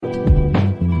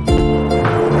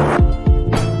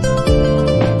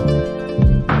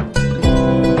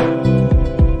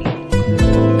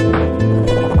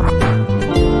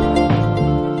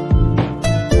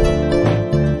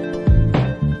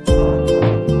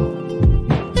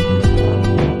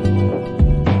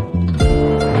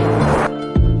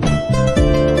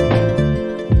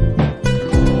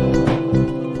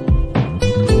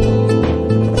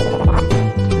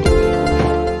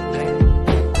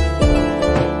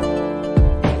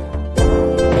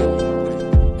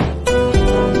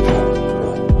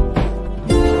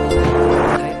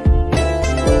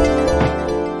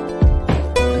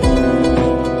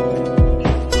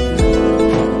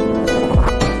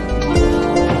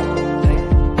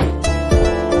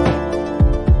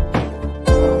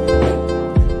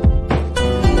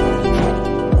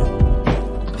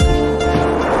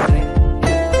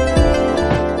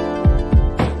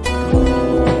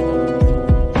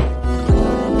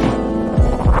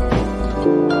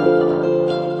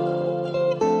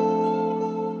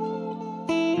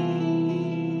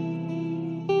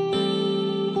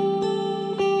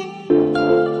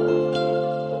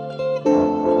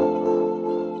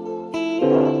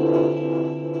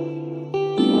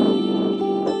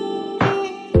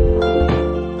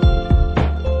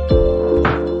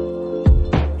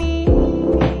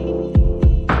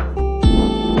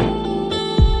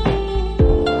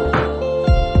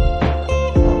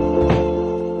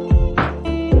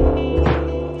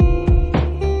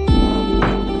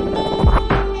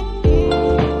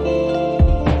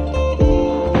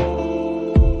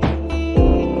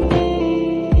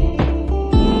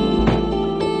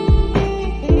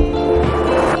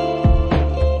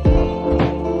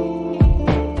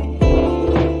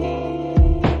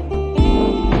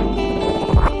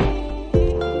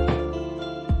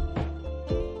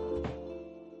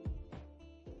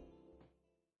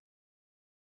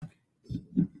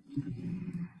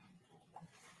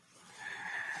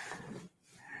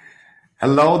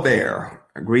Hello there.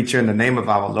 I greet you in the name of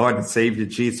our Lord and Savior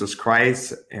Jesus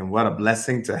Christ. And what a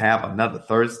blessing to have another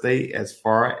Thursday as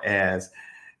far as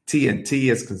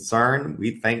TNT is concerned.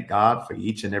 We thank God for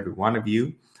each and every one of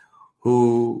you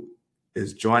who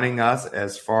is joining us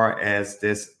as far as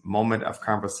this moment of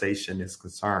conversation is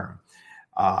concerned.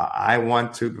 I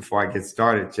want to, before I get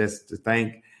started, just to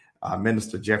thank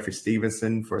Minister Jeffrey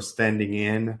Stevenson for standing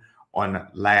in on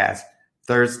last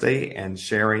Thursday and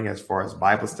sharing as far as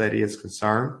Bible study is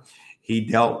concerned. He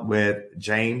dealt with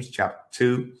James chapter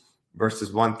 2,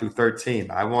 verses 1 through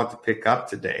 13. I want to pick up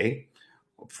today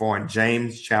for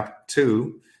James chapter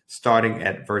 2, starting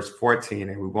at verse 14,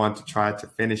 and we want to try to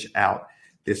finish out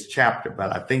this chapter.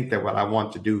 But I think that what I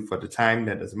want to do for the time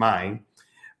that is mine,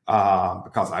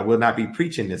 because I will not be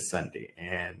preaching this Sunday,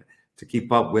 and to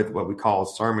keep up with what we call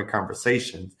sermon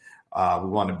conversations, we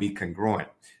want to be congruent.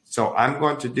 So I'm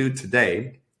going to do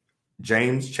today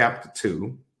James chapter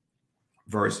 2,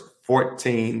 verse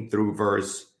 14 through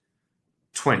verse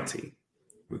 20.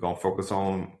 We're going to focus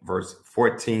on verse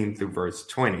 14 through verse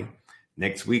 20.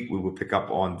 Next week, we will pick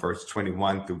up on verse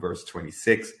 21 through verse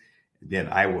 26. Then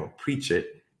I will preach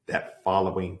it that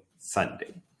following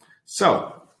Sunday.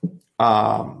 So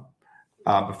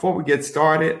before we get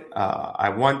started, I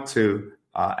want to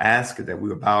ask that we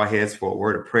will bow our heads for a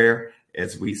word of prayer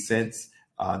as we sense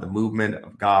the movement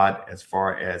of God as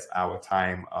far as our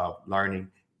time of learning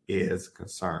is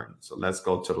concerned. So let's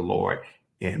go to the Lord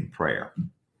in prayer.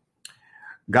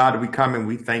 God, we come and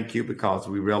we thank you because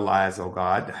we realize, oh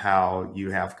God, how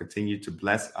you have continued to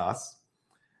bless us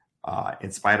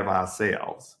in spite of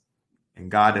ourselves.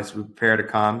 And God, as we prepare to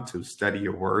come to study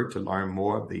your word, to learn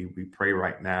more of thee, we pray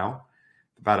right now,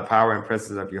 by the power and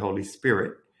presence of your Holy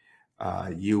Spirit,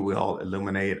 you will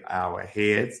illuminate our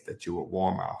heads, that you will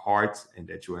warm our hearts, and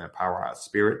that you will empower our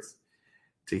spirits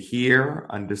to hear,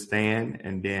 understand,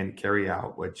 and then carry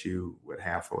out what you would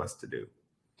have for us to do.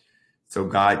 So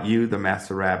God, you, the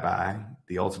master rabbi,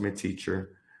 the ultimate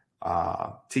teacher,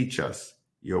 teach us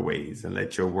your ways and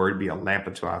let your word be a lamp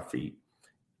unto our feet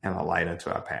and a light unto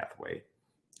our pathway.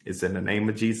 It's in the name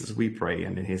of Jesus we pray,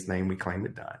 and in his name we claim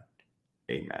it done.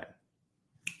 Amen.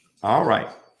 All right.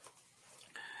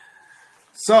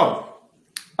 So,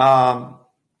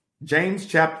 James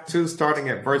chapter 2, starting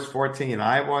at verse 14,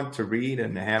 I want to read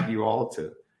and have you all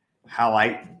to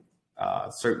highlight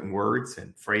certain words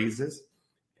and phrases.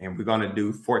 And we're going to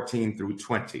do 14 through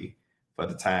 20 for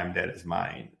the time that is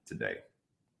mine today.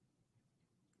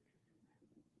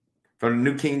 From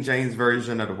the New King James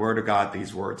Version of the Word of God,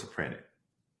 these words are printed.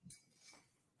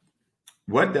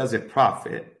 What does it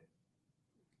profit,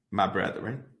 my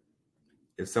brethren,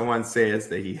 if someone says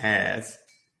that he has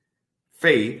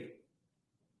faith,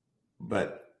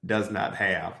 but does not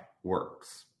have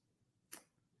works?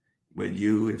 Would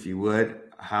you, if you would,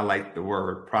 highlight the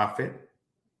word profit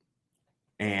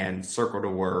and circle the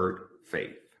word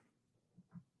faith?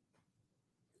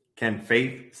 Can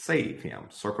faith save him?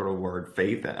 Circle the word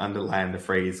faith and underline the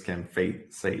phrase, can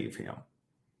faith save him?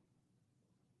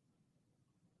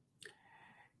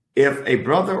 If a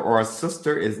brother or a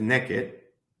sister is naked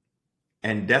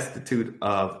and destitute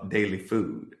of daily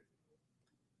food,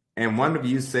 and one of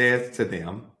you says to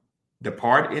them,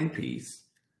 depart in peace,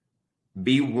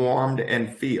 be warmed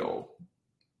and filled,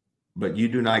 but you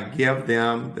do not give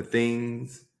them the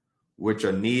things which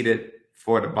are needed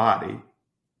for the body,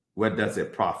 what does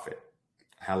it profit?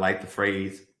 Highlight the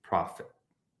phrase profit.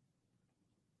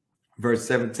 Verse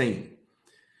 17,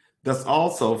 thus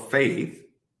also faith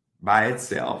by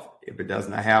itself, if it does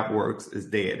not have works, is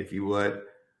dead. If you would,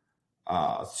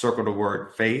 circle the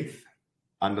word faith,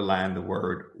 underline the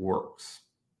word works.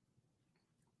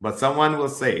 But someone will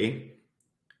say,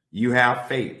 you have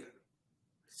faith,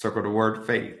 circle the word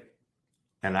faith,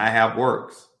 and I have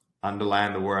works,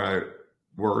 underline the word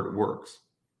works.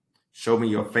 Show me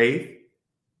your faith,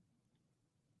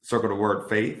 circle the word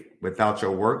faith, without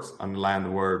your works, underline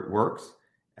the word works,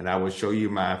 and I will show you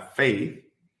my faith,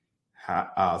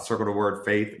 circle the word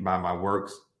faith, by my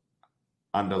works,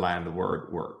 underline the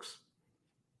word works.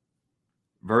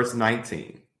 Verse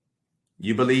 19,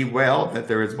 you believe well that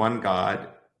there is one God,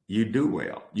 you do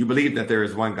well. You believe that there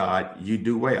is one God, you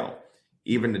do well.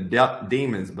 Even the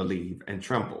demons believe and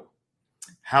tremble.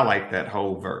 Highlight that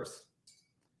whole verse.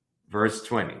 Verse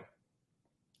 20,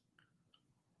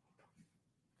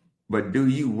 but do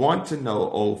you want to know,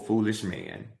 O foolish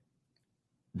man,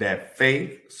 that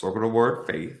faith, circle the word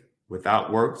faith,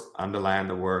 without works, underline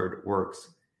the word works,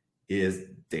 is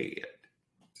dead?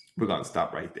 We're going to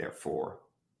stop right there for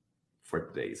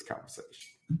today's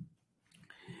conversation.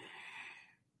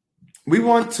 we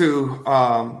want to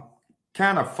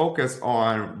kind of focus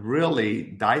on really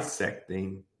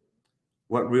dissecting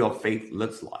what real faith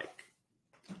looks like.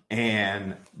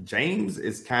 And James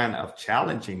is kind of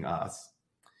challenging us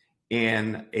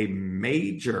in a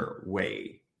major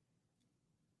way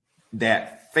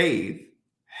that faith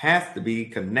has to be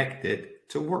connected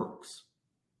to works.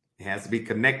 It has to be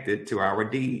connected to our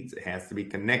deeds. It has to be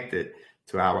connected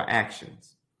to our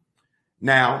actions.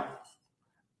 Now,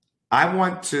 I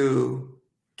want to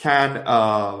kind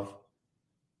of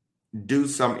do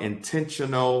some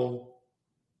intentional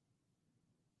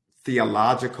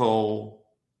theological,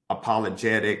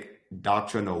 apologetic,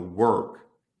 doctrinal work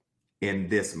in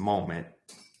this moment,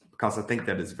 because I think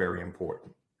that is very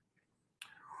important.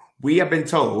 We have been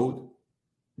told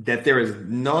that there is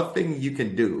nothing you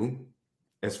can do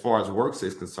as far as works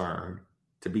is concerned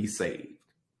to be saved,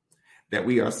 that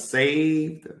we are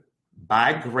saved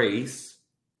by grace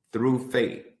through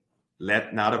faith.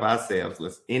 Let not of ourselves,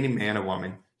 lest any man or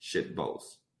woman should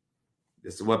boast.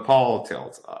 This is what Paul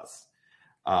tells us,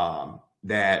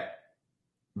 that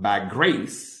by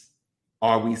grace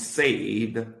are we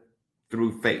saved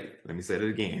through faith. Let me say it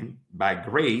again. By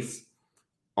grace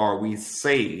are we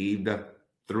saved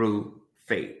through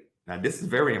faith. Now, this is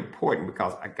very important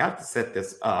because I got to set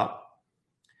this up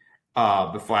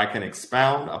before I can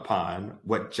expound upon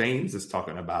what James is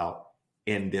talking about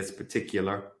in this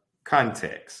particular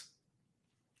context.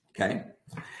 Okay.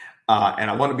 And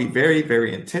I want to be very,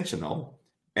 very intentional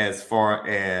as far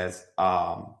as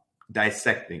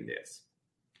dissecting this.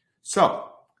 So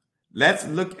let's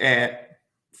look at,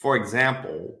 for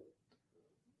example,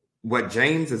 what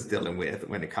James is dealing with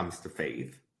when it comes to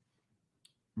faith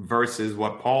versus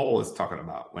what Paul is talking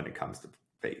about when it comes to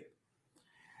faith.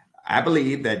 I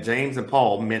believe that James and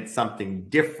Paul meant something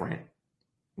different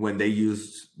when they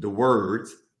used the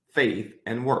words faith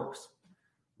and works.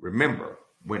 Remember,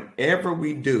 whenever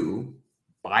we do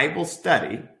Bible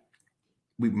study,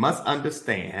 we must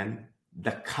understand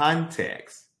the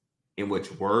context in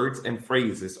which words and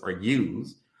phrases are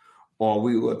used, or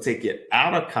we will take it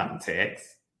out of context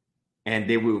and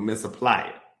then we will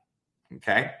misapply it.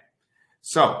 Okay?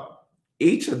 So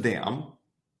each of them,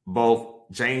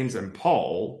 both James and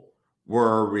Paul,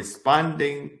 were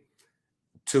responding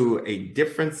to a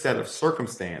different set of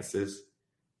circumstances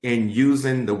in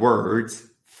using the words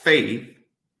faith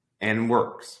and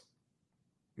works.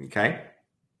 Okay?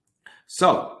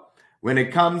 So when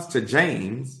it comes to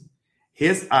James,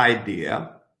 his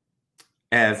idea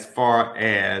as far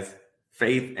as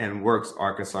faith and works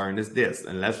are concerned is this.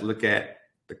 And let's look at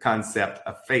the concept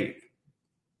of faith.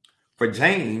 For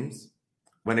James,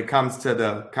 when it comes to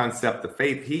the concept of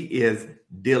faith, he is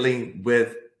dealing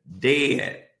with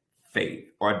dead faith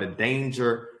or the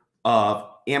danger of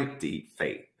empty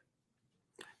faith.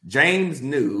 James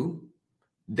knew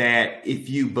that if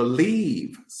you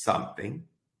believe something,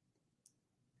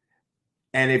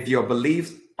 and if your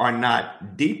beliefs are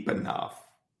not deep enough,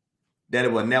 that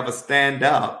it will never stand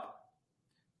up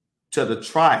to the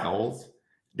trials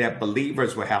that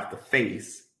believers will have to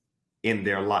face in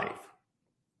their life.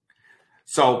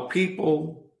 So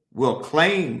people will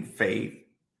claim faith,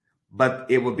 but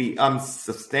it will be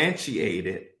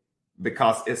unsubstantiated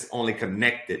because it's only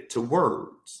connected to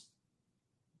words.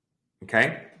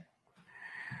 Okay?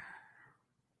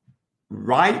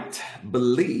 Right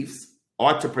beliefs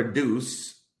ought to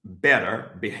produce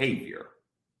better behavior.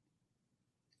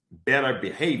 Better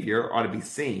behavior ought to be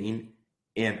seen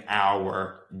in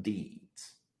our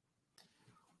deeds.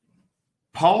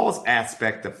 Paul's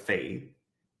aspect of faith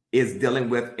is dealing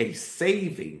with a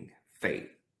saving faith.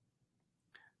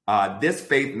 This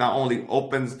faith not only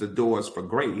opens the doors for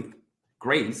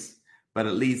grace, but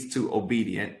it leads to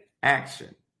obedient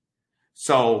action.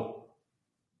 So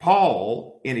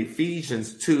Paul in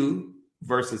Ephesians 2,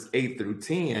 verses 8 through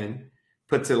 10,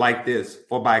 puts it like this: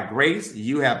 for by grace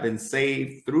you have been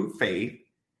saved through faith,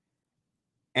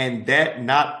 and that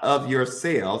not of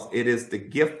yourselves, it is the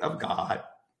gift of God,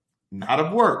 not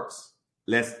of works,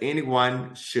 lest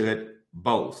anyone should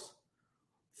boast.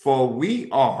 For we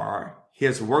are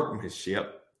his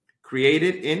workmanship,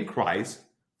 created in Christ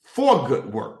for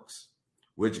good works,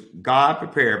 which God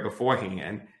prepared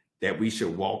beforehand that we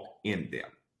should walk in them.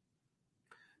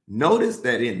 Notice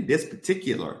that in this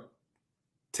particular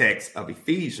text of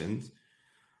Ephesians,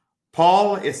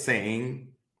 Paul is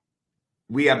saying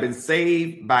we have been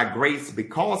saved by grace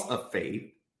because of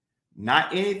faith,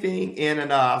 not anything in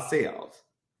and of ourselves.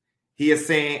 He is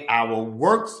saying our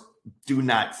works do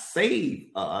not save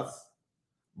us,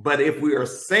 but if we are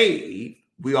saved,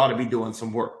 we ought to be doing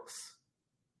some works.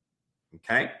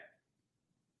 Okay?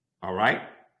 All right?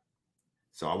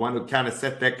 So I want to kind of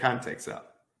set that context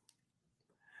up.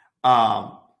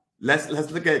 Let's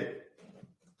look at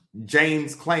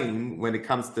James' claim when it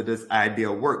comes to this idea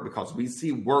of work, because we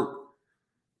see work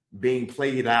being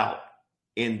played out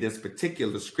in this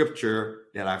particular scripture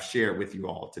that I've shared with you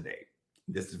all today.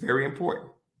 This is very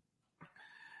important.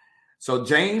 So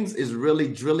James is really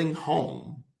drilling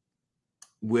home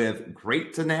with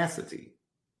great tenacity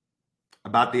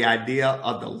about the idea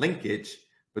of the linkage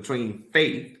between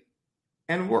faith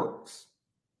and works.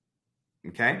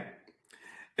 Okay?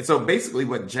 And so basically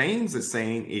what James is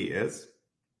saying is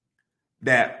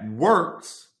that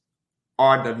works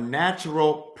are the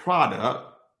natural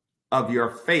product of your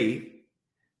faith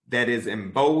that is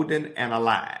emboldened and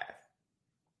alive.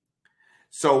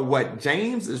 So what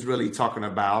James is really talking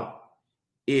about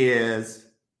is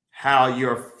how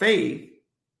your faith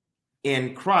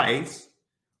in Christ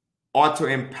ought to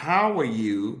empower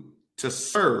you to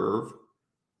serve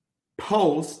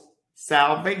post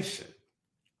salvation.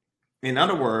 In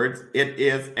other words, it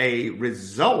is a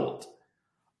result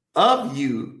of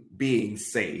you being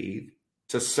saved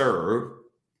to serve.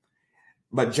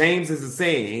 But James is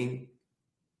saying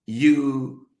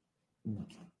you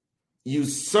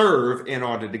serve in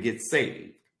order to get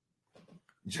saved.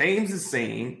 James is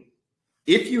saying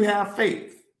if you have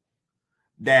faith,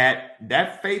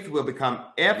 that faith will become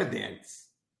evidence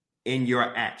in your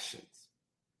actions.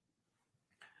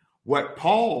 What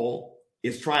Paul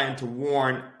is trying to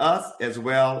warn us as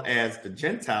well as the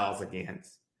Gentiles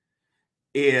against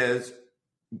is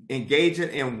engaging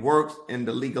in works in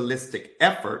the legalistic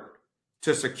effort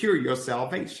to secure your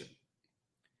salvation.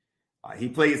 He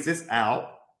plays this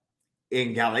out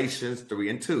in Galatians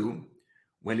 3:2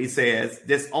 when he says,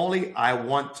 "This only I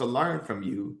want to learn from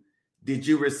you. Did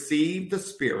you receive the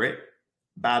Spirit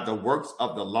by the works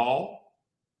of the law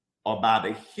or by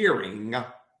the hearing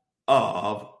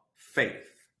of faith?"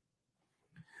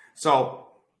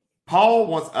 So Paul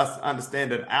wants us to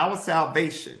understand that our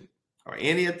salvation, or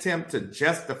any attempt to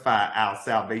justify our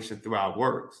salvation through our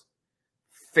works,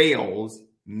 fails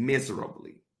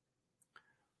miserably.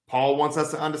 Paul wants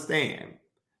us to understand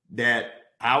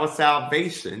that our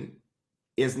salvation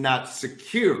is not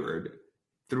secured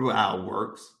through our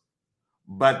works,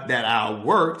 but that our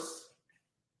works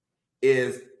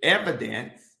is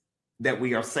evidence that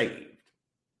we are saved.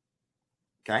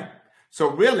 Okay? So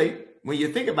really, when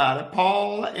you think about it,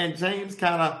 Paul and James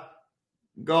kind of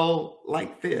go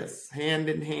like this, hand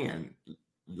in hand,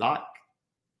 lock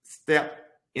step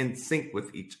in sync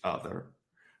with each other,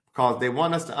 because they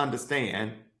want us to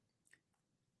understand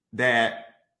that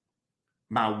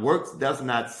my works does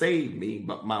not save me,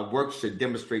 but my works should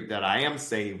demonstrate that I am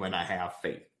saved when I have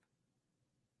faith.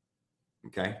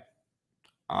 Okay?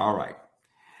 All right.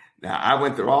 Now, I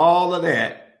went through all of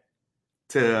that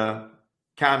to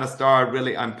kind of start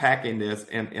really unpacking this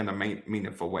in a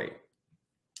meaningful way.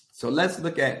 So let's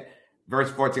look at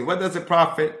verse 14. What does it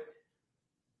profit,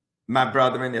 my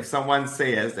brethren, if someone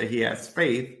says that he has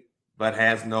faith but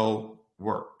has no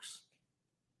works?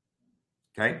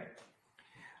 Okay?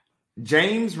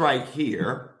 James right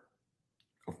here,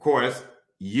 of course,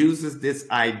 uses this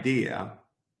idea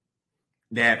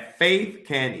that faith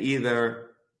can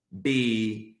either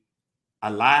be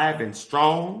alive and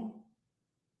strong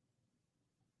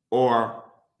or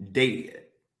dead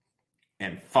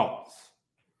and false.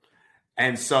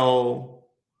 And so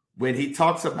when he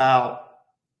talks about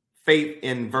faith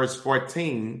in verse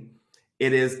 14,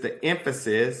 it is the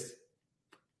emphasis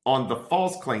on the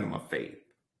false claim of faith.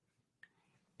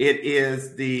 It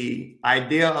is the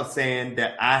idea of saying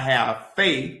that I have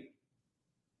faith,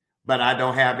 but I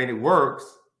don't have any works,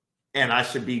 and I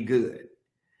should be good.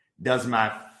 Does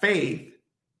my faith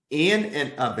in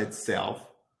and of itself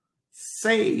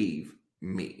save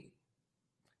me?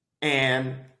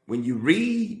 And when you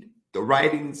read the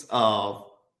writings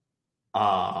of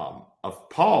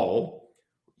Paul,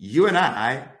 you and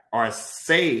I are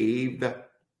saved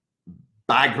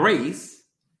by grace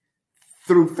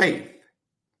through faith.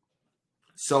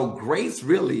 So grace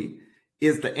really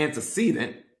is the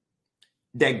antecedent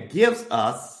that gives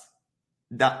us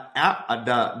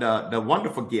the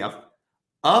wonderful gift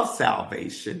of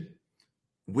salvation.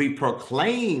 We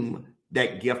proclaim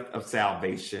that gift of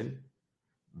salvation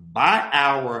by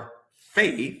our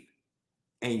faith,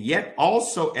 and yet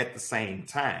also at the same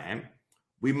time,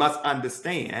 we must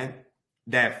understand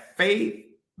that faith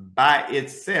by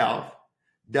itself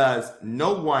does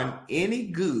no one any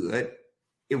good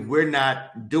if we're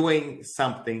not doing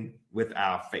something with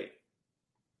our faith.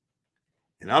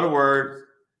 In other words,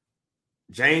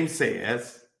 James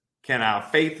says, can our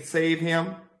faith save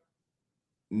him?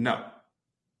 No.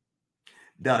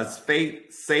 Does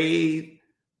faith save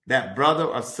that brother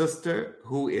or sister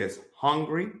who is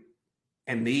hungry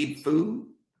and need food?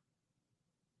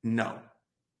 No.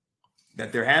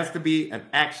 That there has to be an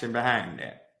action behind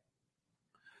that.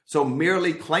 So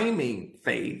merely claiming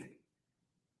faith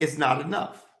is not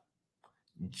enough.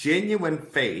 Genuine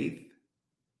faith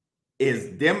is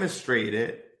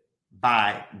demonstrated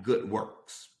by good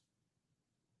works.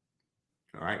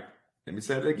 All right, let me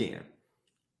say it again.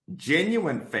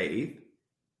 Genuine faith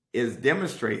is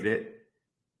demonstrated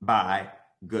by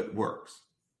good works.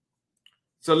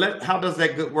 So how does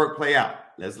that good work play out?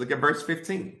 Let's look at verse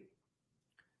 15.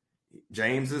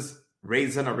 James is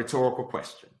raising a rhetorical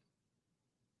question.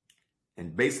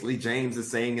 And basically, James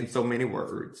is saying in so many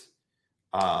words,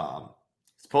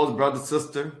 suppose brother,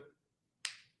 sister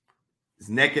is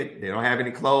naked. They don't have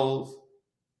any clothes.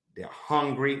 They're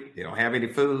hungry. They don't have any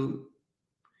food.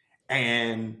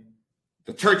 And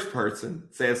the church person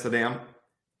says to them,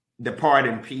 depart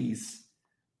in peace,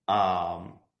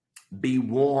 be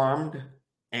warmed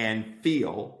and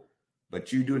fill,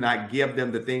 but you do not give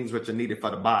them the things which are needed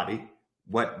for the body.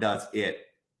 What does it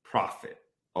profit?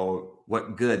 Or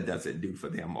what good does it do for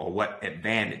them? Or what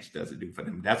advantage does it do for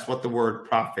them? That's what the word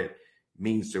profit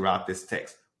means throughout this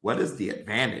text. What is the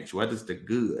advantage? What is the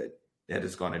good that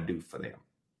is going to do for them?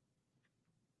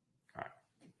 All right.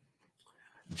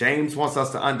 James wants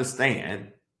us to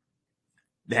understand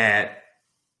that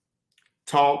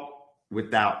talk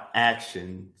without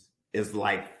actions is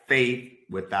like faith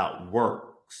without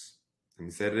works. Let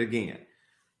me say it again.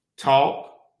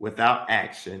 Talk without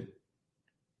action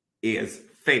is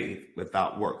faith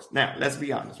without works. Now, let's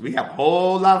be honest. We have a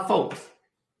whole lot of folks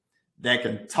that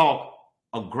can talk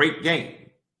a great game,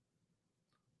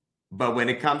 but when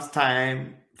it comes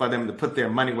time for them to put their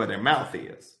money where their mouth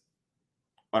is,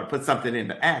 or to put something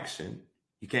into action,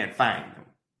 you can't find them.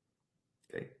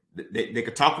 Okay? They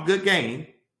could talk a good game,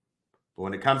 but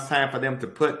when it comes time for them to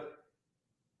put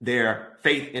their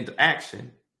faith into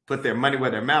action, put their money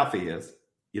where their mouth is,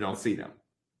 you don't see them.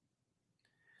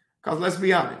 Because let's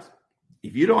be honest,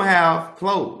 if you don't have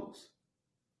clothes,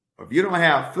 or if you don't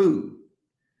have food,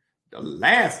 the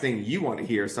last thing you want to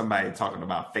hear is somebody talking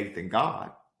about faith in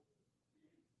God.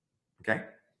 Okay?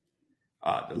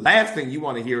 The last thing you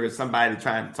want to hear is somebody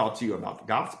trying to talk to you about the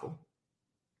gospel.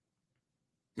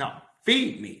 No,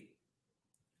 feed me,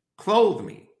 clothe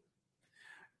me.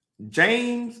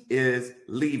 James is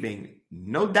leaving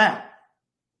no doubt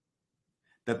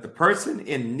that the person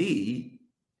in need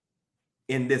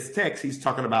in this text, he's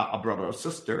talking about a brother or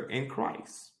sister in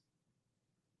Christ.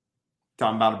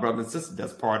 Talking about a brother and sister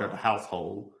that's part of the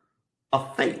household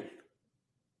of faith.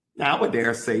 Now, I would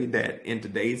dare say that in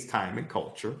today's time and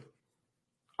culture,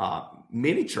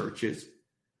 many churches,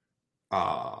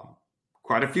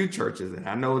 quite a few churches, and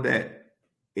I know that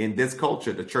in this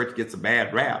culture, the church gets a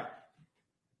bad rap,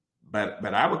 but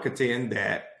I would contend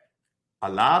that a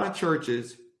lot of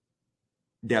churches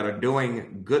that are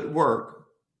doing good work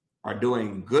are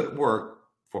doing good work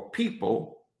for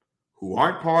people who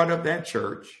aren't part of that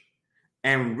church,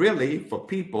 and really for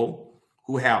people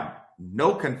who have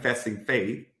no confessing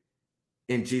faith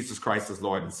in Jesus Christ as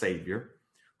Lord and Savior,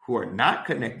 who are not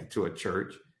connected to a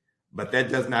church, but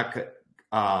that does not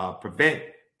prevent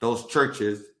those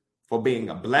churches for being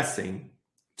a blessing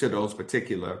to those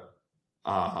particular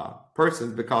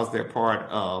persons because they're part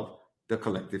of the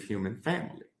collective human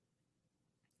family.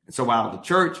 And so while the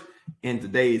church in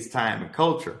today's time and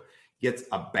culture gets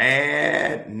a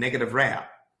bad negative rap,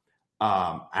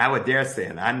 I would dare say,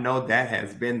 and I know that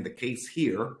has been the case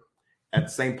here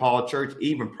at St. Paul Church,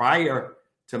 even prior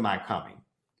to my coming,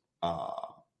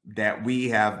 that we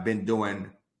have been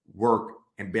doing work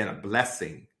and been a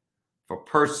blessing for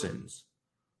persons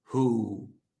who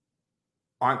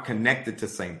aren't connected to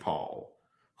St. Paul,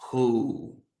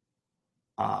 who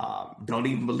don't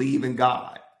even believe in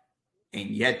God. And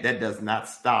yet that does not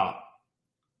stop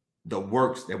the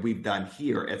works that we've done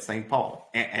here at St. Paul.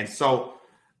 And so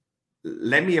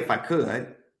let me, if I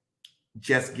could,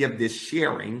 just give this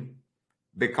sharing,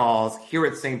 because here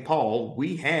at St. Paul,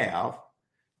 we have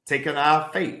taken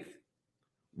our faith,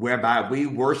 whereby we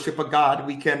worship a God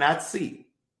we cannot see.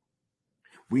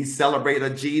 We celebrate a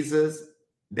Jesus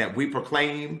that we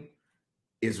proclaim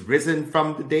is risen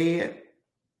from the dead.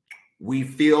 We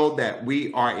feel that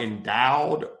we are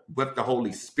endowed with the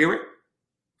Holy Spirit.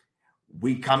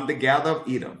 We come together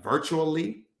either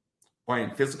virtually or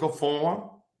in physical form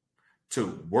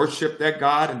to worship that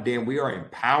God, and then we are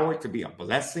empowered to be a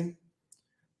blessing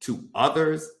to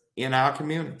others in our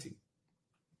community.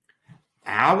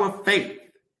 Our faith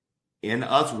in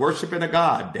us worshiping a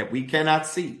God that we cannot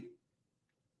see,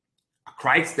 a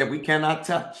Christ that we cannot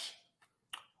touch,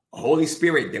 Holy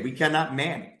Spirit that we cannot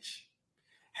manage,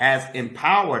 has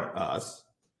empowered us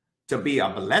to be a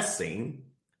blessing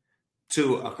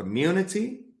to a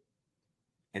community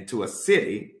and to a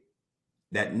city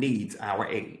that needs our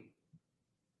aid.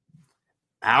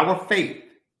 Our faith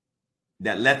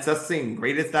that lets us sing,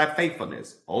 "Great is thy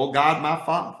faithfulness, O God, my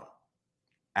Father."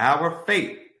 Our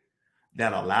faith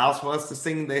that allows for us to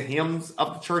sing the hymns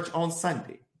of the church on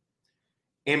Sunday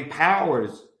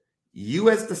empowers you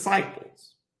as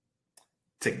disciples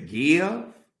to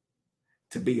give,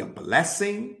 to be a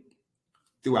blessing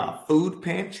through our food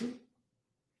pantry,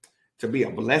 to be a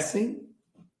blessing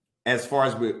as far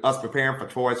as us preparing for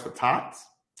Toys for Tots,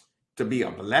 to be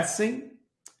a blessing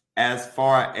as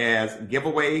far as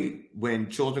giveaway when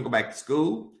children go back to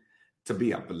school, to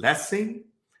be a blessing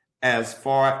as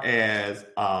far as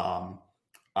our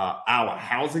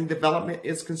housing development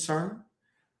is concerned.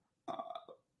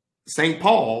 St.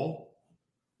 Paul,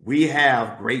 we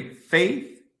have great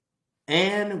faith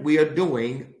and we are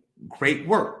doing great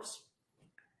works.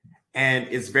 And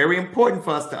it's very important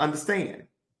for us to understand,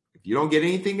 if you don't get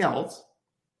anything else,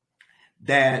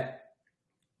 that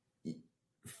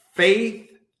faith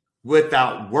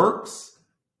without works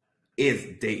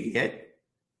is dead,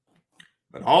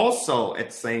 but also at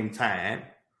the same time,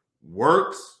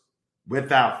 works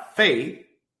without faith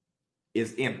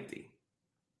is empty.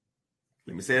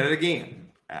 Let me say that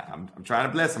again. I'm trying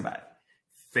to bless somebody.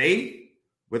 Faith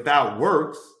without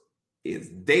works is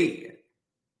dead.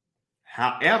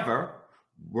 However,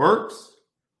 works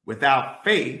without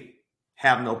faith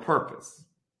have no purpose.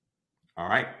 All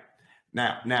right.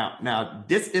 Now,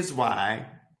 this is why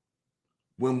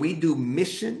when we do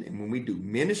mission and when we do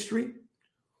ministry,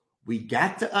 we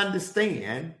got to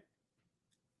understand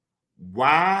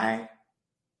why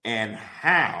and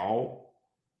how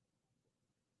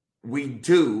we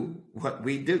do what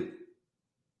we do.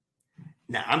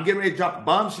 Now, I'm getting ready to drop a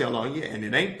bombshell on you, and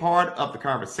it ain't part of the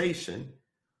conversation,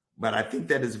 but I think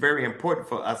that is very important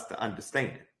for us to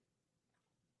understand.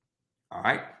 All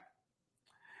right.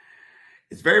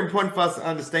 It's very important for us to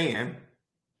understand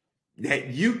that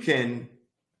you can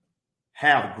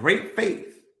have great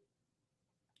faith.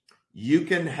 You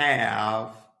can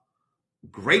have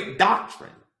great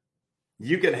doctrine.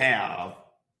 You can have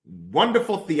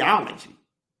wonderful theology.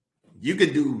 You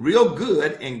can do real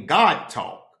good in God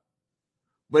talk.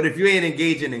 But if you ain't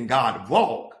engaging in God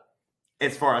walk,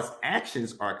 as far as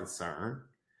actions are concerned,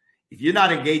 if you're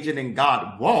not engaging in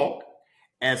God walk,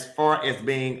 as far as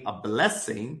being a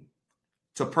blessing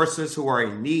to persons who are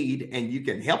in need, and you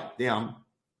can help them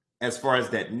as far as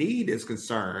that need is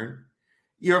concerned,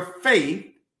 your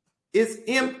faith is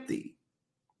empty.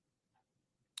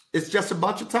 It's just a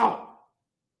bunch of talk.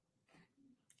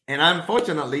 And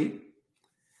unfortunately,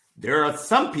 there are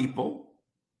some people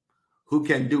who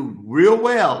can do real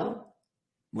well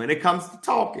when it comes to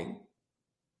talking,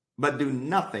 but do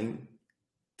nothing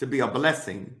to be a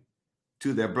blessing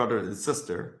to their brother and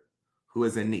sister who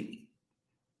is in need.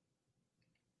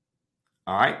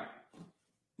 All right.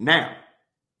 Now,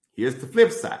 here's the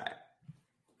flip side.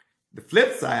 The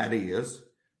flip side is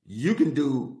you can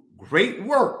do great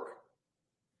work.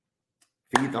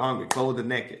 Feed the hungry, clothe the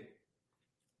naked.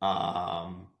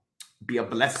 Be a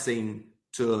blessing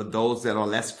to those that are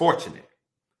less fortunate.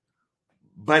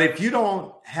 But if you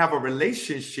don't have a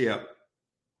relationship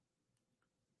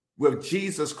with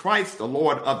Jesus Christ, the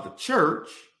Lord of the church,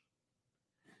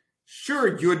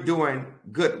 sure, you're doing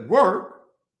good work,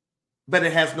 but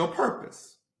it has no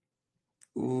purpose.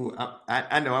 Ooh,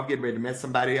 I know I'm getting ready to mess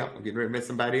somebody up.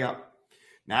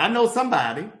 Now, I know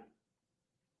somebody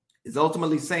is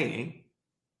ultimately saying,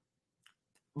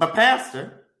 but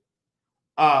Pastor,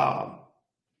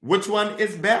 which one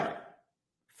is better,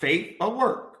 faith or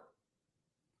work?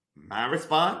 My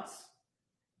response,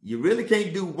 you really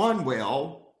can't do one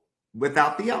well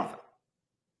without the other.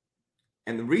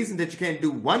 And the reason that you can't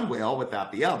do one well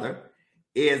without the other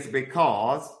is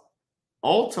because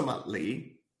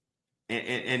ultimately,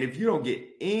 and if you don't get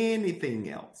anything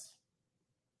else,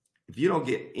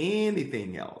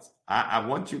 I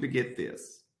want you to get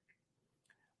this.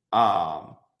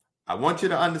 I want you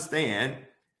to understand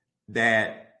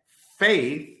that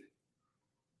faith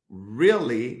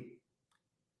really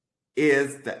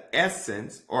is the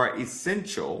essence or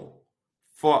essential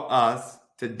for us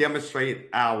to demonstrate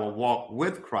our walk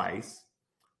with Christ.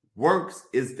 Works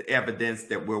is the evidence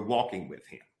that we're walking with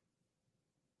him.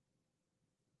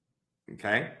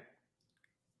 Okay?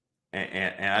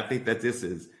 And I think that this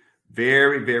is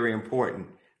very, very important,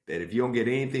 that if you don't get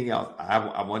anything else,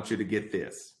 I want you to get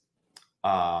this.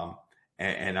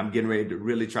 And I'm getting ready to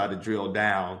really try to drill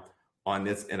down on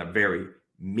this in a very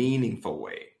meaningful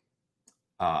way.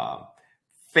 Uh,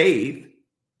 Faith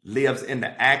lives in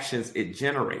the actions it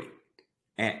generates,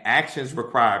 and actions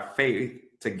require faith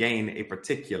to gain a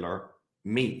particular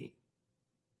meaning.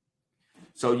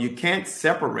 So you can't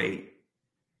separate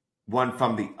one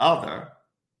from the other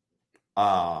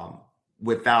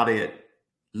without it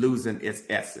losing its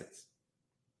essence.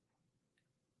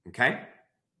 Okay?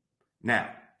 Now,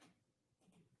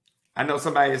 I know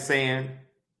somebody is saying,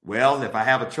 well, if I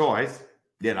have a choice,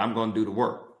 then I'm going to do the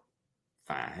work.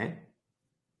 Fine.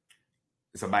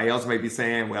 Somebody else may be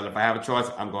saying, well, if I have a choice,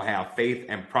 I'm going to have faith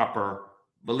and proper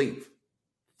belief.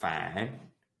 Fine.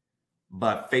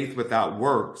 But faith without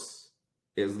works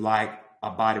is like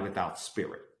a body without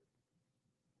spirit.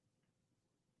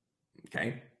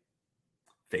 Okay?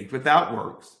 Faith without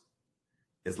works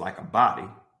is like a body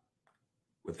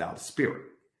without a spirit.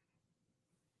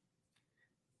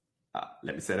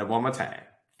 Let me say that one more time.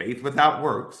 Faith without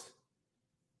works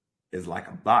is like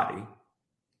a body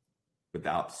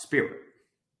without spirit.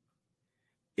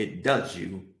 It does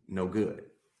you no good.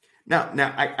 Now,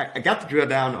 I got to drill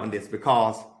down on this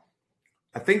because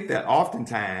I think that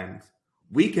oftentimes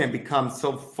we can become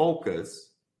so focused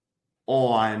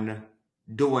on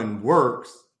doing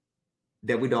works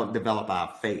that we don't develop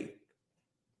our faith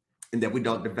and that we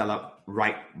don't develop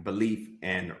right belief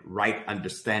and right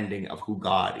understanding of who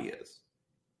God is.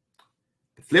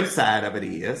 The flip side of it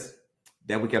is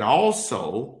that we can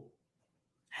also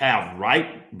have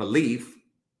right belief,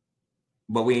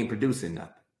 but we ain't producing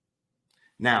nothing.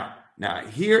 Now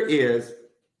here is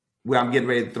where I'm getting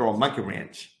ready to throw a monkey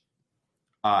wrench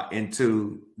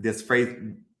into this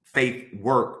faith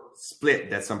work split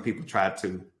that some people try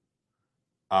to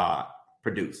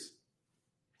produce.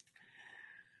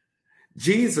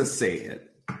 Jesus said,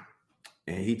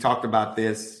 and he talked about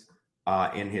this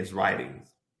in his writings,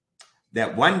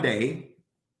 that one day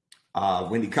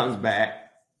when he comes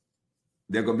back,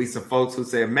 there are going to be some folks who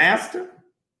say, Master,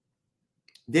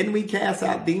 didn't we cast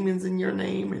out demons in your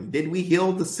name? And did we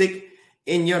heal the sick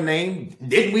in your name?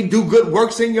 Didn't we do good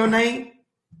works in your name?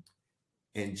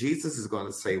 And Jesus is going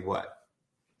to say what?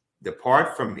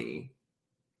 Depart from me,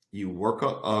 you worker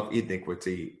of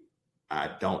iniquity. I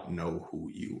don't know who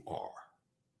you are.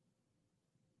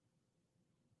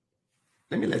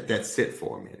 Let me let that sit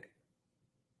for a minute.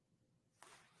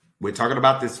 We're talking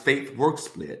about this faith work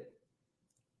split.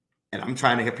 And I'm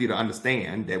trying to help you to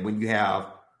understand that when you have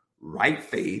right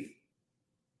faith,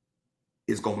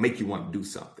 it's going to make you want to do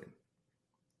something.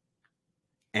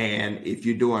 And if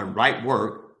you're doing right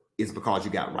work, it's because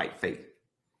you got right faith.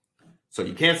 So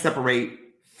you can't separate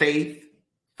faith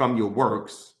from your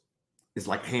works. It's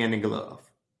like hand and glove.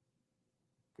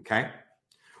 Okay?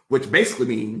 Which basically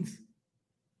means,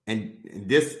 and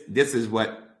this is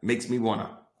what makes me want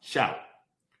to shout.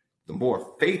 The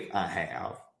more faith I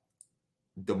have,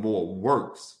 the more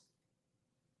works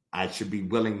I should be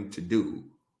willing to do,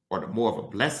 or the more of a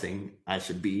blessing I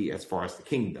should be as far as the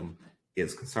kingdom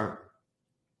is concerned.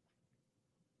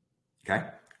 Okay?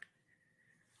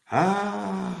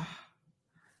 I'm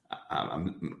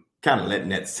kind of letting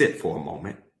that sit for a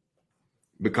moment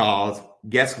because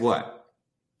guess what?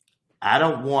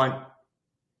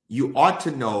 You ought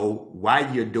to know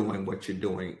why you're doing what you're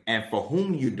doing and for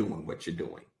whom you're doing what you're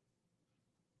doing.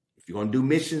 If you're going to do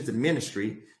missions and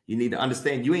ministry, you need to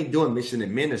understand you ain't doing mission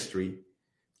and ministry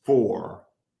for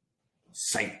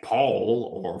St.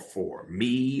 Paul or for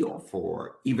me or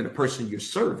for even the person you're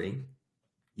serving.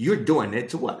 You're doing it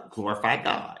to what? Glorify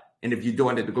God. And if you're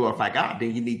doing it to glorify God,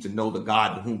 then you need to know the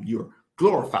God whom you're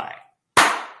glorifying.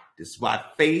 This is why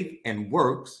faith and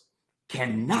works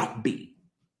cannot be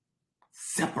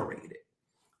separated.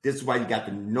 This is why you got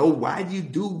to know why you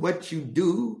do what you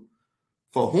do,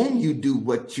 for whom you do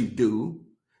what you do,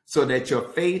 so that your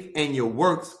faith and your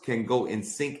works can go in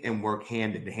sync and work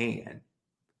hand in hand.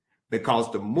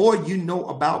 Because the more you know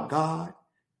about God,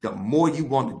 the more you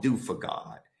want to do for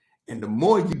God. And the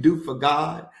more you do for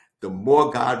God, the more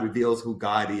God reveals who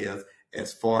God is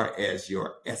as far as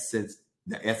your essence,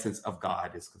 the essence of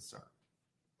God is concerned.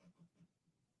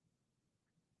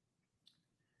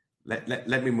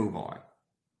 Let me move on.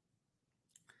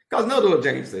 Because notice what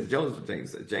James says.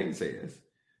 James says,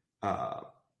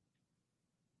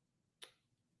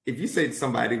 if you say to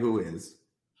somebody who is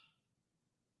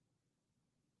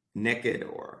naked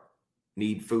or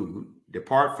need food,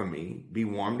 depart from me, be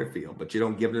warmed or filled, but you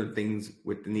don't give them the things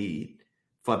with the need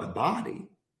for the body,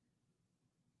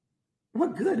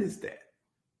 what good is that?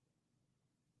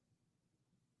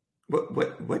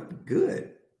 What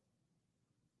good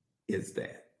is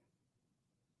that?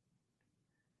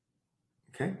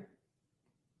 Okay.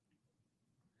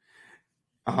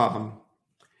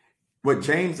 What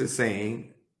James is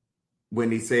saying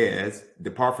when he says,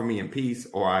 "Depart from me in peace,"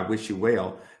 or "I wish you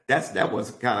well," that was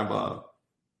kind of a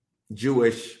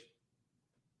Jewish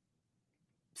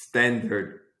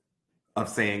standard of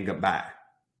saying goodbye.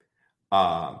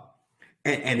 And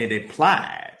it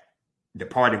implied,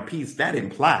 "Depart in peace," that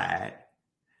implied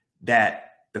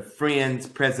that the friend's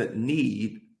present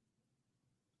need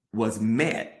was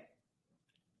met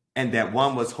and that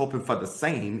one was hoping for the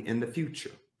same in the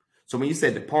future. So when you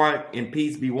said "depart in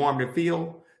peace, be warmed and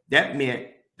filled," that meant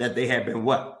that they had been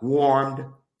what? Warmed,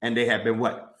 and they had been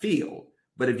what? Filled.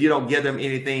 But if you don't give them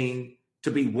anything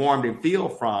to be warmed and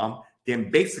filled from, then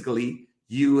basically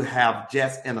you have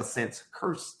just, in a sense,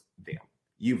 cursed them.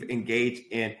 You've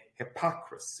engaged in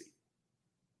hypocrisy.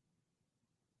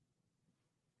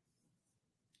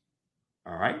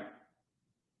 All right.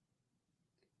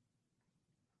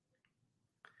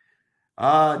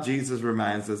 Jesus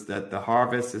reminds us that the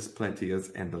harvest is plenteous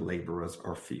and the laborers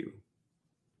are few.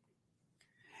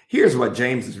 Here's what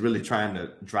James is really trying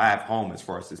to drive home as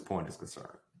far as this point is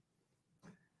concerned.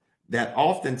 That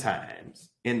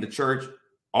oftentimes in the church,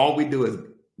 all we do is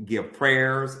give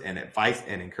prayers and advice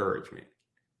and encouragement,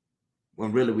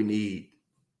 when really we need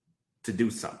to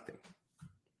do something.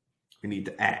 We need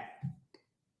to act.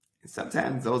 And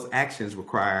sometimes those actions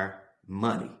require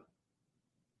money.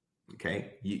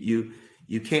 Okay, you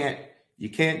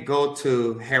can't go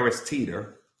to Harris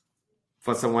Teeter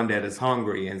for someone that is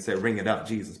hungry and say, "Ring it up,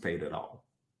 Jesus paid it all."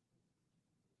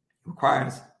 It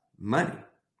requires money.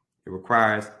 It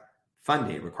requires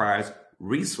funding. It requires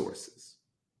resources.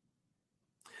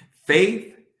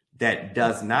 Faith that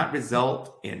does not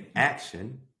result in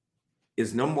action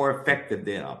is no more effective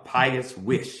than a pious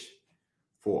wish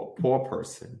for a poor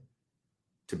person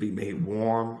to be made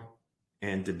warm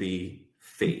and to be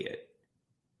fed.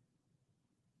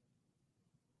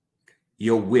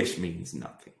 Your wish means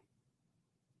nothing.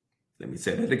 Let me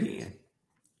say that again.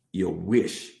 Your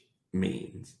wish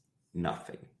means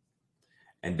nothing.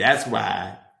 And that's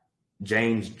why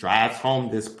James drives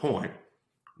home this point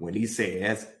when he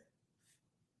says,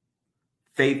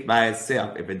 faith by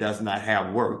itself, if it does not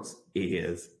have works,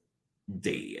 is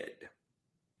dead.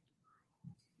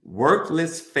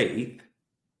 Workless faith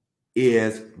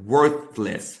is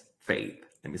worthless faith.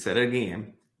 Let me say that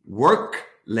again.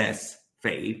 Workless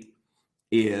faith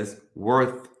is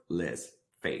worthless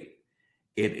faith.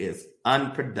 It is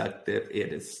unproductive.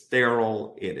 It is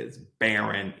sterile. It is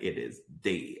barren. It is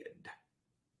dead.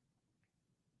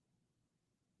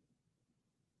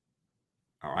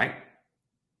 All right.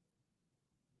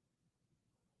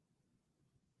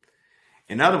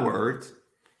 In other words,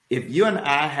 if you and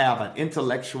I have an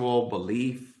intellectual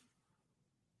belief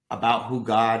about who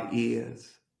God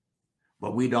is,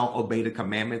 but we don't obey the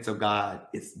commandments of God,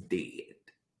 it's dead.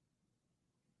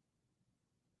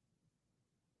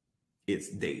 It's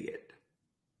dead.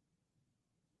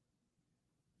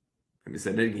 Let me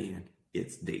say that again.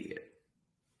 It's dead.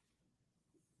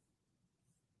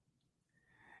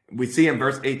 We see in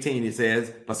verse 18, it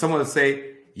says, but someone will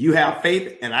say, "You have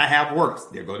faith and I have works."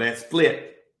 There go that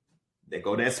split. There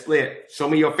go that split. Show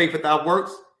me your faith without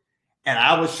works, and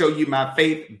I will show you my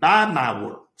faith by my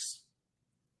works.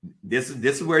 This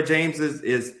is where James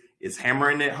is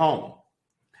hammering it home.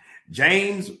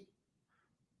 James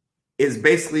is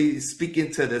basically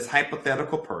speaking to this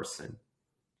hypothetical person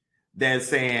that's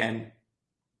saying,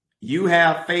 "You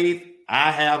have faith,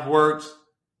 I have works.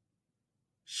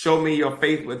 Show me your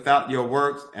faith without your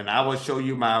works, and I will show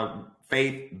you my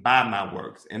faith by my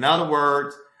works." In other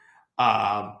words,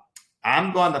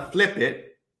 I'm going to flip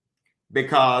it,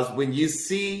 because when you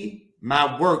see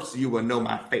my works, you will know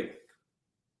my faith.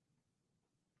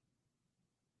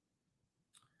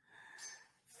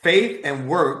 Faith and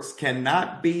works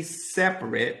cannot be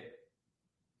separate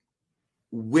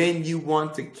when you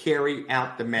want to carry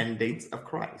out the mandates of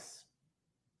Christ.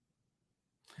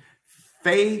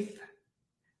 Faith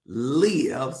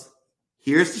lives,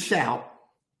 here's the shout,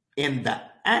 in the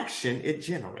action it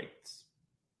generates.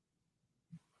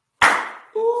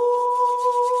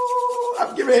 Ooh,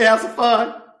 I'm getting ready to have some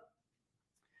fun.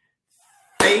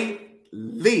 Faith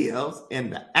lives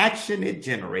in the action it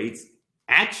generates.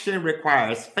 Action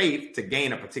requires faith to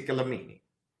gain a particular meaning.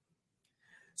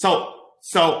 So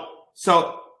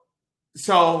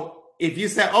if you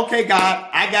say, "Okay, God,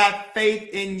 I got faith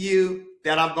in you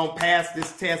that I'm going to pass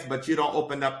this test," but you don't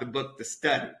open up the book to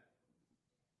study.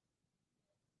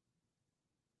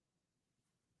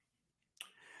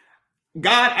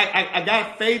 God, I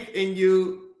got faith in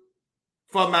you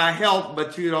for my health,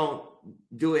 but you don't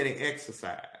do any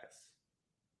exercise.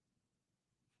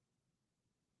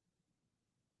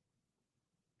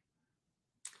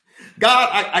 God,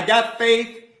 I got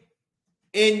faith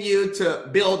in you to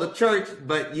build a church,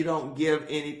 but you don't give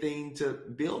anything to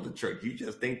build a church. You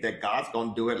just think that God's going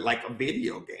to do it like a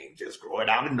video game, just grow it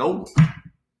out of nowhere.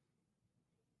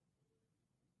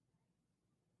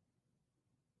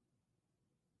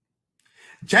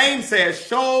 James says,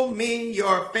 show me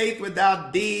your faith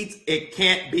without deeds. It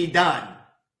can't be done.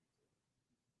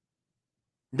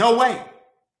 No way.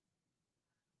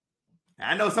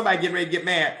 I know somebody getting ready to get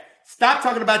mad. Stop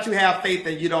talking about you have faith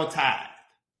and you don't tithe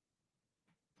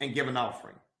and give an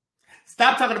offering.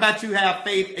 Stop talking about you have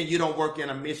faith and you don't work in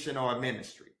a mission or a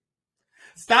ministry.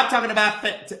 Stop talking about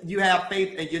you have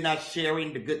faith and you're not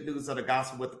sharing the good news of the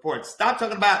gospel with the poor. Stop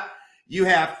talking about you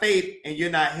have faith and you're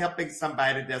not helping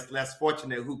somebody that's less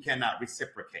fortunate who cannot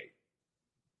reciprocate.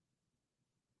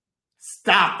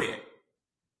 Stop it.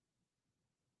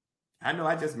 I know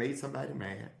I just made somebody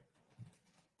mad.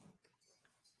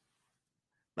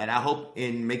 But I hope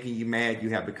in making you mad,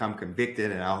 you have become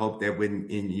convicted. And I hope that when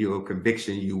in your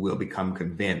conviction, you will become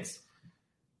convinced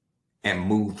and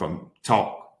move from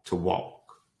talk to walk.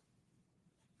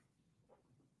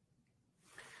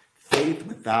 Faith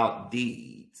without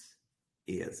deeds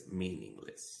is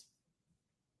meaningless.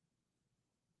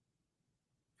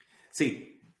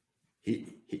 See,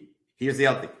 here's the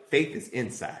other thing. Faith is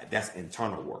inside. That's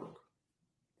internal work.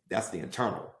 That's the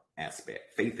internal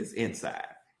aspect. Faith is inside.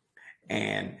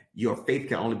 And your faith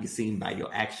can only be seen by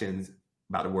your actions,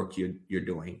 by the work you're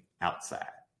doing outside.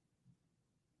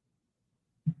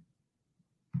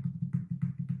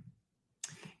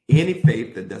 Any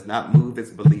faith that does not move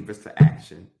its believers to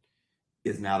action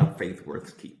is not a faith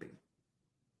worth keeping.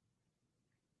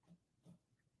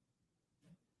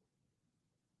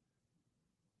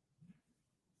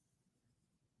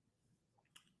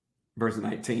 Verse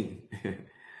 19.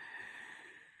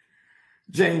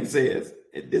 James says,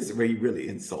 this is where he really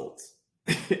insults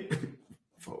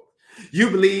folks. You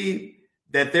believe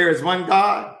that there is one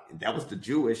God? That was the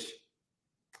Jewish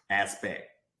aspect.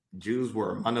 Jews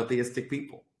were monotheistic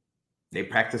people. They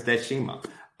practiced that Shema.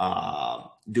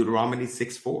 Deuteronomy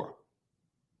 6:4.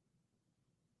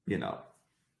 You know,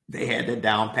 they had that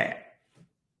down pat.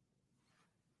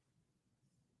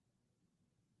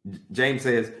 James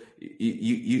says,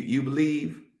 you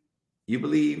believe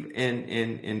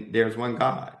in there's one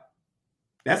God.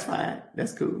 That's fine.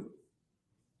 That's cool.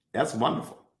 That's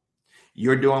wonderful.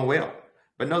 You're doing well.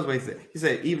 But notice what he said. He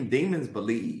said, even demons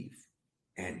believe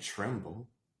and tremble.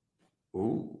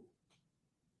 Ooh.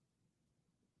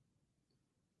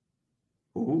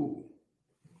 Ooh.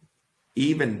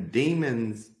 Even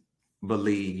demons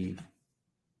believe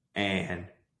and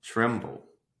tremble.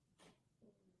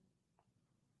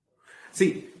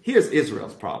 See, here's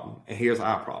Israel's problem, and here's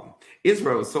our problem.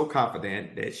 Israel was so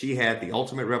confident that she had the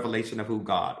ultimate revelation of who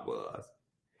God was.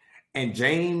 And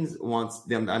James wants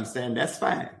them to understand that's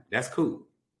fine. That's cool.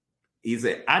 He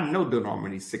said, I know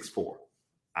Deuteronomy 6:4.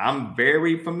 I'm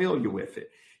very familiar with it.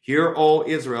 Hear, O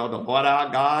Israel, the Lord our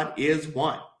God is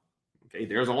one. Okay,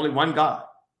 there's only one God.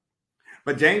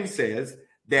 But James says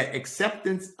that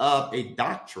acceptance of a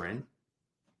doctrine,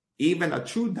 even a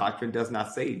true doctrine, does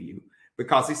not save you.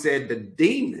 Because he said the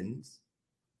demons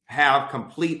have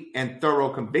complete and thorough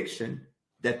conviction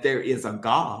that there is a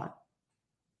God.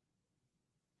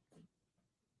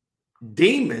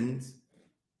 Demons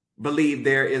believe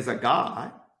there is a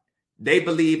God. They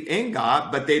believe in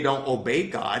God, but they don't obey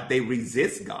God. They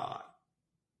resist God.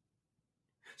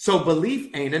 So belief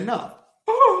ain't enough.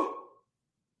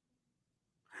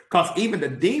 Because even the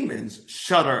demons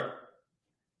shudder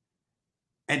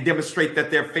and demonstrate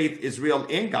that their faith is real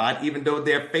in God, even though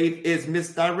their faith is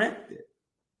misdirected.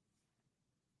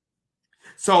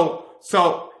 So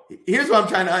here's what I'm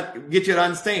trying to get you to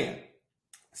understand.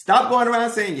 Stop going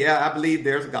around saying, yeah, I believe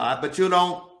there's God, but you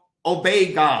don't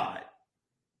obey God.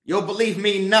 Your belief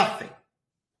means nothing.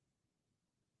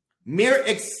 Mere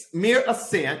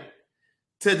assent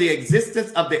to the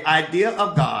existence of the idea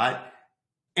of God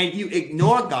and you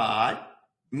ignore God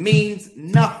means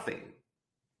nothing.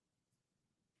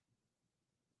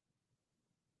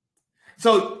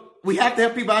 So we have to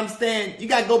help people understand you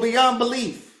got to go beyond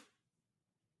belief.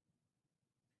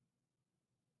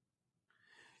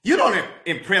 You don't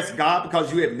impress God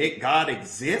because you admit God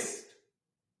exists.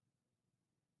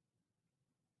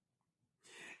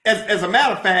 As a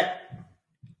matter of fact,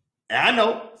 I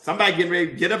know somebody getting ready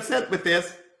to get upset with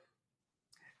this.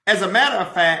 As a matter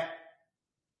of fact,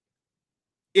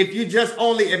 if you just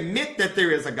only admit that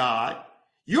there is a God,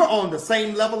 you're on the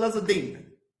same level as a demon.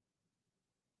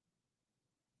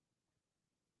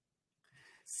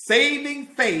 Saving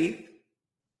faith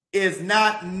is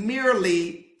not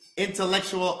merely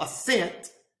intellectual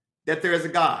assent that there is a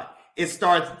God. It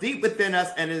starts deep within us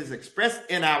and is expressed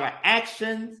in our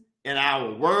actions, in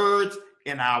our words,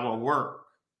 in our work.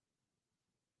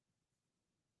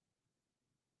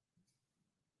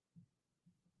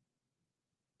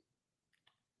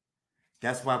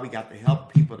 That's why we got to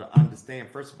help people to understand,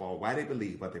 first of all, why they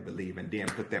believe what they believe, and then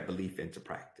put that belief into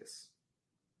practice.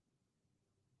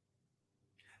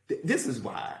 This is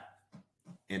why,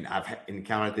 and I've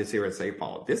encountered this here at St.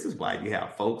 Paul, this is why you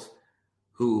have folks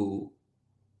who,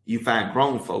 you find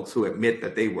grown folks who admit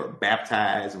that they were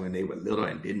baptized when they were little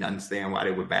and didn't understand why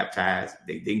they were baptized.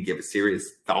 They didn't give a serious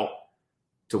thought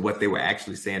to what they were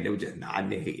actually saying. They were just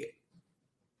nodding their head.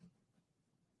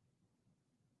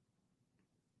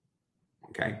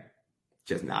 Okay?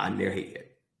 Just nodding their head.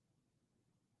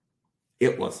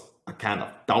 It was a kind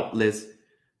of thoughtless,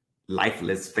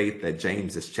 lifeless faith that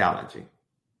James is challenging.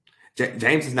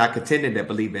 James is not contending that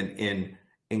believing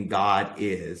in God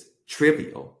is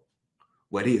trivial.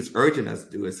 What he is urging us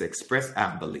to do is express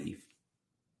our belief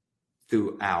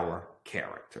through our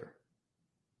character.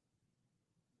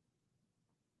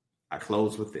 I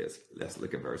close with this. Let's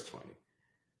look at verse 20.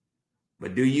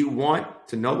 But do you want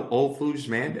to know, O foolish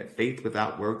man, that faith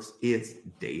without works is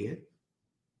dead?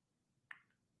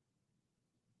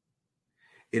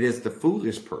 It is the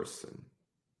foolish person.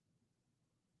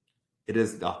 It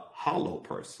is the hollow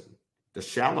person, the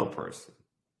shallow person,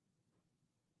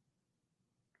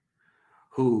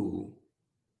 who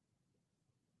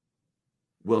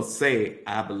will say,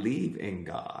 I believe in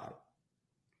God,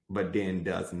 but then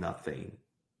does nothing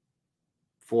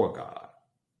for God.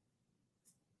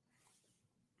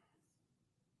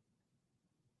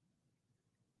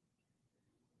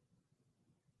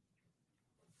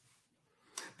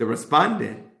 The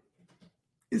respondent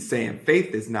is saying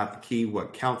faith is not the key.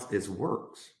 What counts is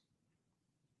works.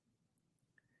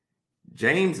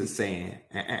 James is saying,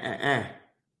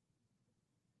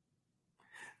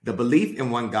 The belief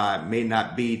in one God may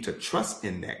not be to trust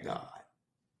in that God.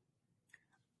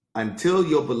 Until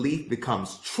your belief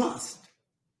becomes trust,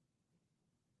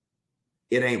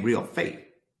 it ain't real faith.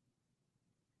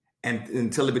 And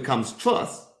until it becomes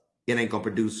trust, it ain't going to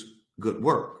produce good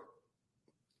work.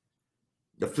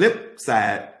 The flip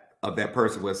side of that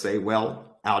person will say,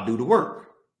 well, I'll do the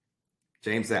work.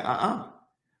 James said,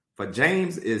 For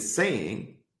James is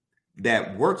saying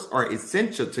that works are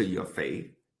essential to your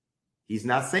faith. He's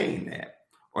not saying that.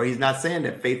 Or he's not saying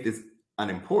that faith is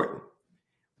unimportant.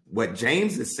 What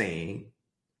James is saying,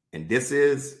 and this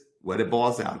is what it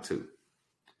boils down to,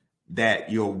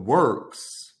 that your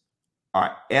works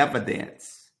are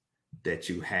evidence that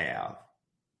you have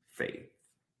faith.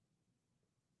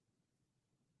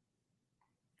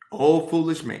 Oh,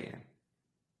 foolish man.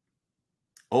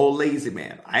 Oh, lazy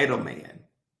man, idle man.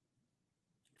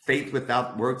 Faith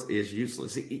without works is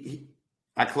useless.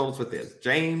 I close with this.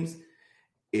 James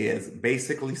is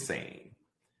basically saying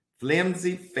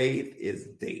flimsy faith is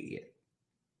dead.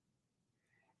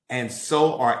 And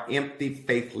so are empty,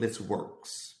 faithless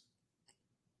works.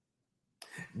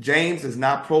 James is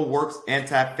not pro-works,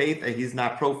 anti-faith, and he's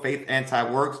not pro-faith,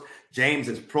 anti-works. James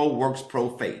is pro-works,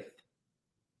 pro-faith.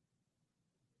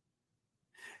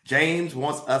 James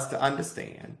wants us to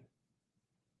understand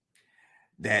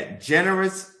that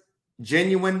generous,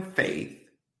 genuine faith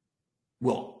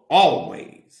will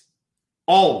always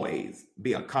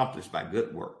be accomplished by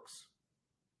good works.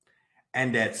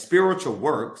 And that spiritual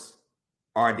works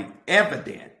are the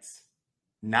evidence,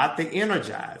 not the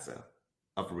energizer,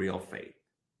 of real faith.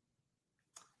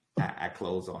 I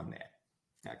close on that.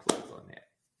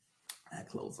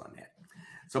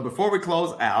 So before we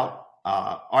close out,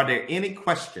 are there any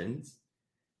questions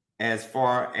as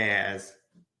far as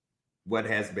what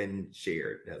has been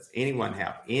shared? Does anyone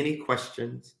have any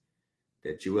questions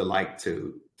that you would like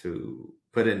to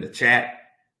put in the chat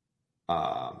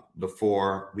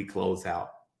before we close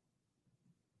out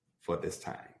for this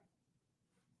time?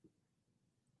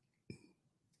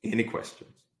 Any questions?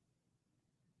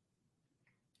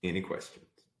 Any questions?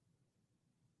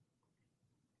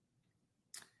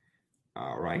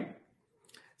 All right.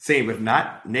 Same. If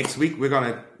not, next week we're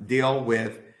going to deal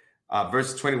with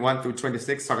verses 21 through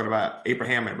 26, talking about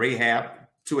Abraham and Rahab,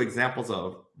 two examples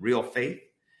of real faith.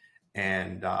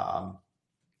 And let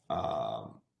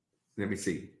me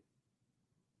see.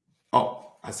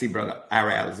 Oh, I see, brother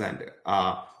Ira Alexander.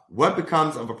 What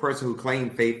becomes of a person who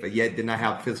claimed faith but yet did not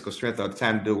have physical strength or the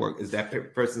time to do work? Is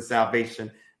that person's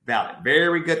salvation valid?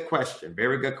 Very good question.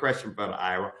 Very good question, brother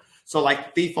Ira. So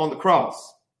like the thief on the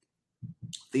cross,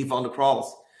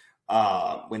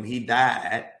 when he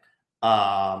died,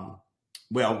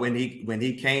 when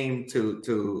he came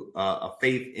to a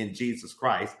faith in Jesus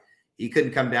Christ, he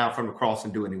couldn't come down from the cross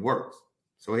and do any works.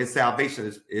 So his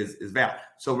salvation is valid.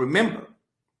 So remember,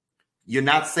 you're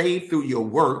not saved through your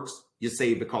works. You're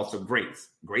saved because of grace.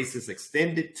 Grace is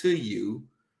extended to you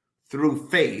through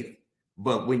faith.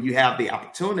 But when you have the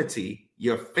opportunity,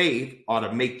 your faith ought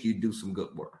to make you do some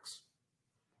good works.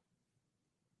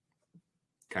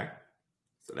 Okay.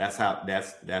 So that's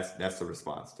the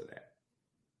response to that.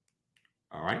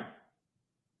 All right.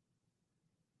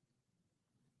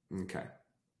 Okay.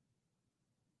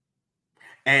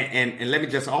 And let me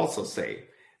just also say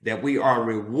that we are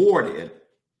rewarded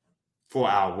for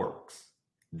our works.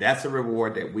 That's a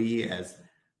reward that we as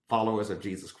followers of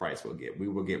Jesus Christ will get. We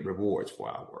will get rewards for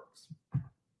our works. All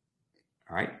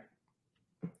right.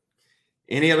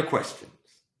 Any other questions?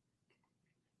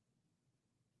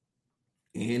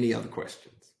 Any other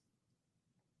questions?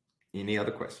 Any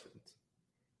other questions?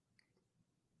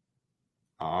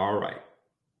 All right.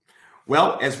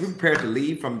 Well, as we prepare to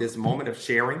leave from this moment of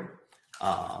sharing,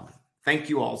 thank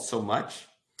you all so much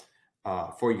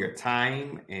for your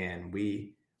time. And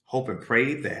we hope and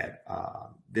pray that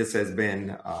this has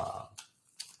been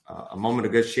a moment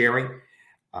of good sharing.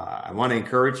 I want to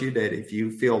encourage you that if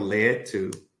you feel led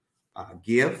to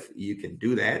give, you can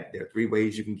do that. There are 3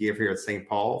 ways you can give here at St.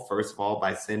 Paul. First of all,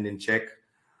 by sending check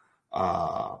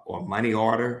or money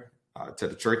order to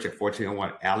the church at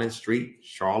 1401 Allen Street,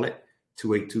 Charlotte,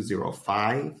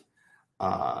 28205.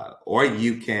 Or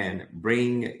you can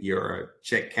bring your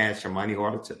check, cash, or money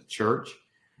order to the church.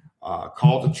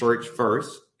 Call the church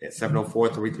first at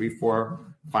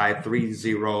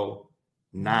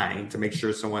 704-334-5309 to make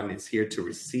sure someone is here to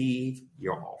receive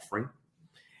your offering.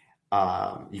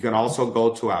 You can also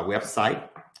go to our website,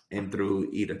 and through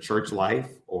either Church Life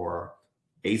or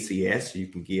ACS, you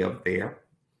can give there.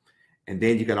 And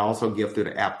then you can also give through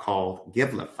the app called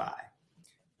Givelify.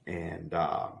 And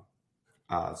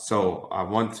so I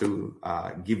want to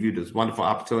give you this wonderful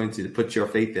opportunity to put your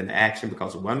faith in action,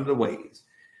 because one of the ways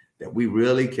that we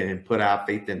really can put our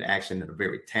faith in action in a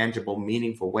very tangible,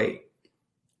 meaningful way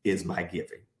is by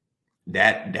giving.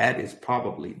 That is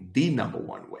probably the number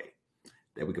one way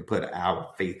that we can put our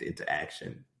faith into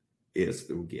action, is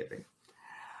through giving.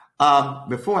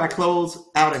 Before I close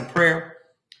out in prayer,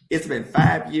 it's been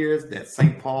 5 years that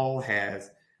St. Paul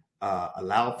has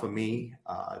allowed for me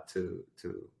to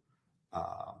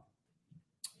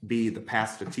be the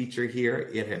pastor teacher here.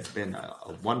 It has been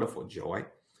a wonderful joy,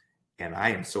 and I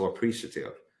am so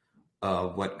appreciative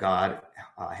of what God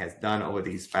has done over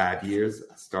these 5 years.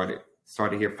 I started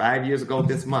here 5 years ago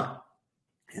this month,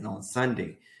 and on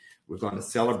Sunday we're going to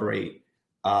celebrate.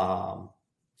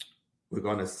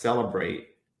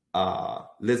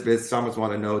 Elizabeth Summers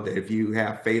want to know that if you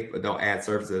have faith but don't add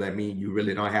services, does that mean you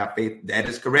really don't have faith? That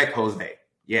is correct, Jose.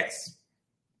 Yes,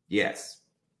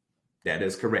 that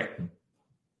is correct.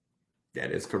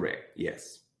 That is correct.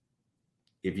 Yes.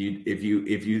 If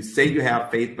you say you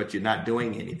have faith but you're not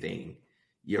doing anything,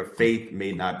 your faith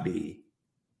may not be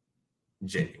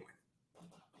genuine.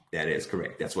 That is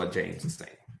correct. That's what James is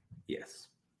saying. Yes.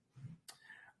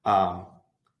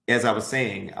 As I was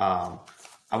saying,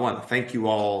 I want to thank you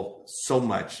all so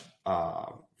much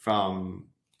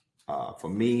for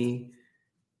me,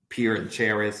 Pierre and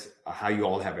Charis, how you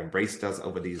all have embraced us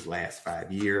over these last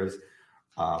 5 years,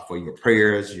 for your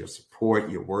prayers, your support,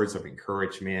 your words of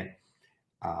encouragement.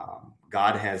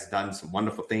 God has done some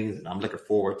wonderful things, and I'm looking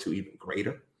forward to even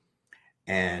greater.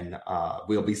 And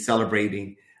we'll be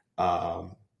celebrating 5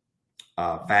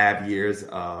 years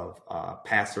of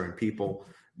Pastor and People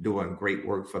doing great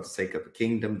work for the sake of the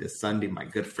kingdom. This Sunday, my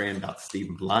good friend, Dr.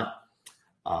 Stephen Blunt,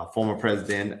 former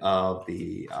president of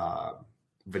the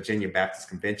Virginia Baptist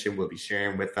Convention, will be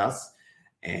sharing with us.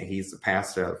 And he's the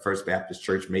pastor of First Baptist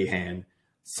Church, Mahan,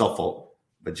 Suffolk,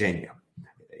 Virginia.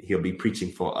 He'll be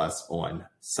preaching for us on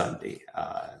Sunday.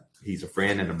 He's a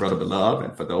friend and a brother beloved.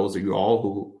 And for those of you all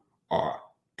who are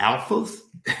alphas,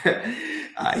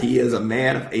 he is a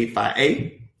man of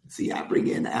 858. See, I bring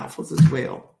in alphas as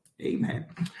well. Amen.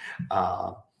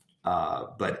 But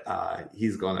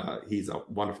he's a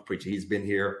wonderful preacher. He's been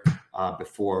here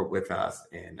before with us,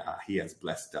 and he has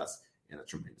blessed us in a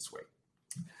tremendous way.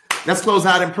 Let's close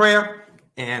out in prayer,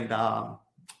 and I'll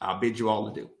bid you all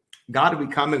adieu. God, we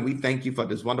come and we thank you for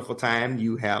this wonderful time.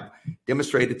 You have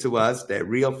demonstrated to us that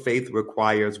real faith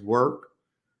requires work.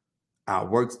 Our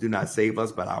works do not save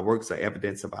us, but our works are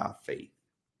evidence of our faith.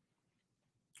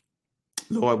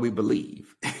 Lord, we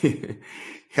believe.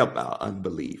 Help our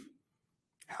unbelief.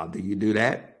 How do you do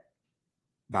that?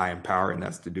 By empowering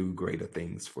us to do greater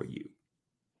things for you.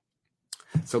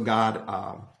 So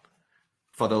God,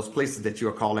 for those places that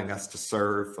you're calling us to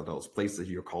serve, for those places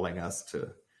you're calling us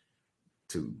to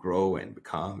grow and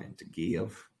become and to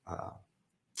give,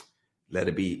 Let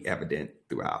it be evident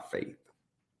through our faith.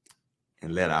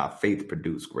 And let our faith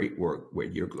produce great work where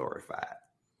you're glorified.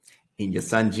 In your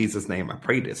son, Jesus' name, I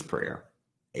pray this prayer.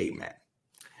 Amen.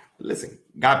 Listen,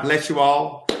 God bless you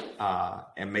all,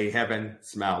 and may heaven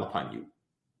smile upon you.